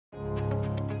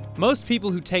Most people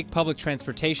who take public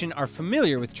transportation are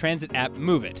familiar with transit app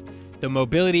Moovit. The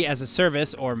Mobility as a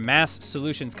Service, or MaaS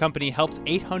Solutions company, helps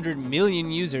 800 million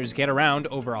users get around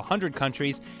over 100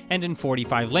 countries and in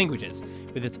 45 languages,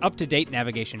 with its up-to-date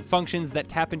navigation functions that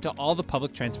tap into all the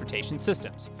public transportation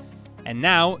systems. And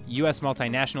now, U.S.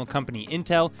 multinational company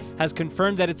Intel has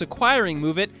confirmed that it's acquiring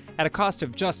Moovit at a cost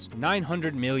of just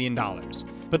 $900 million.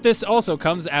 But this also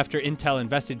comes after Intel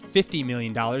invested $50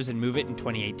 million in Moovit in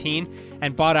 2018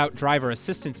 and bought out driver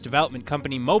assistance development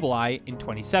company Mobileye in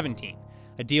 2017,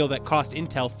 a deal that cost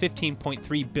Intel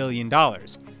 $15.3 billion,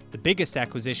 the biggest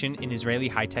acquisition in Israeli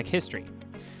high-tech history.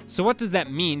 So what does that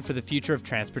mean for the future of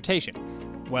transportation?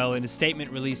 Well, in a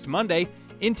statement released Monday,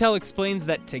 Intel explains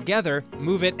that together,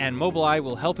 Moovit and Mobileye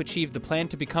will help achieve the plan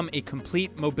to become a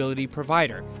complete mobility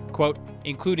provider, quote,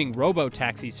 including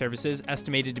robo-taxi services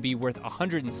estimated to be worth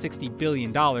 $160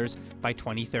 billion by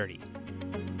 2030.